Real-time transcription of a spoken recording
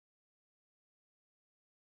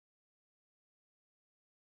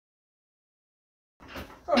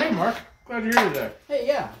Oh, hey, Mark. Glad you're here today. Hey,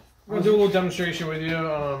 yeah. I'm going to do a little demonstration with you.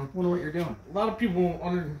 Wonder what you're doing. A lot of people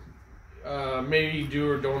maybe do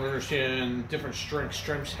or don't understand different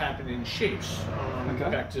strengths happen in shapes.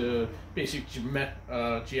 Back to basic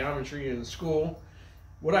geometry in school.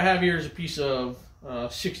 What I have here is a piece of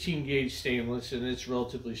 16 gauge stainless, and it's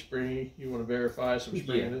relatively springy. You want to verify some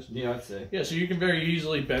springiness? Yeah, I'd say. Yeah, so you can very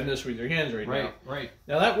easily bend this with your hands now. Right.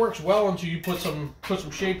 Now that works well until you put some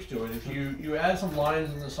shapes to it. If you add some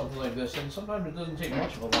lines into something like this, and sometimes it doesn't take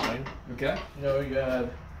much of a line. Okay. You know, you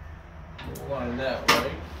add a line that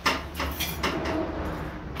way.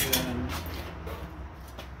 And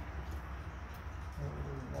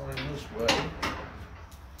line this way.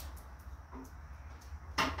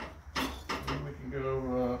 We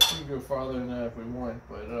can go farther than that if we want,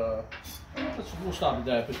 but we'll stop at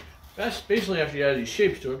that. But that's basically after you add these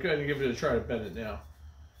shapes to it. Go ahead and give it a try to bend it now.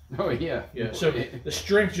 Oh yeah. Yeah. So the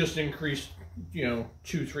strength just increased,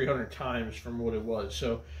 200-300 times from what it was.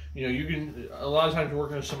 So you can a lot of times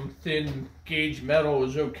working with some thin gauge metal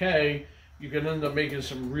is okay. You can end up making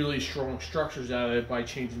some really strong structures out of it by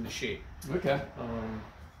changing the shape. Okay.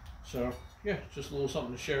 So yeah, just a little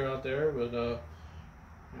something to share out there, but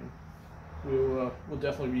we'll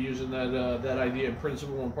definitely be using that idea and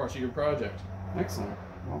principle in parts of your project. Excellent.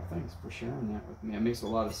 Well, thanks for sharing that with me. It makes a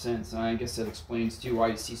lot of sense. And I guess that explains too why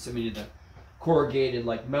you see so many of the corrugated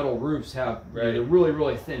metal roofs have they're really,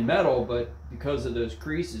 really thin metal, but because of those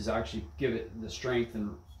creases actually give it the strength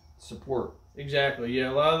and support. Exactly.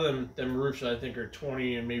 Yeah, a lot of them roofs I think are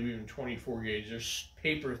 20 and maybe even 24 gauge. They're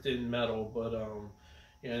paper thin metal, but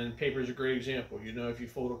and paper is a great example. If you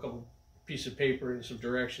fold a couple piece of paper in some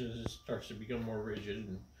directions, it starts to become more rigid,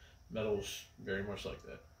 and metal's very much like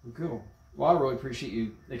that. Cool. Well, I really appreciate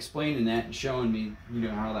you explaining that and showing me,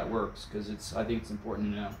 how that works, because I think it's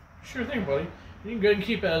important to know. Sure thing, buddy. You can go ahead and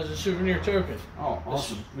keep it as a souvenir token. Oh,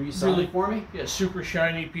 awesome. Will you sign it for me? Yeah, super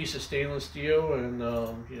shiny piece of stainless steel, and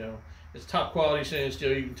it's top quality stainless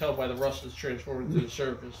steel. You can tell by the rust that's transforming through the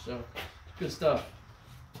surface. So, good stuff.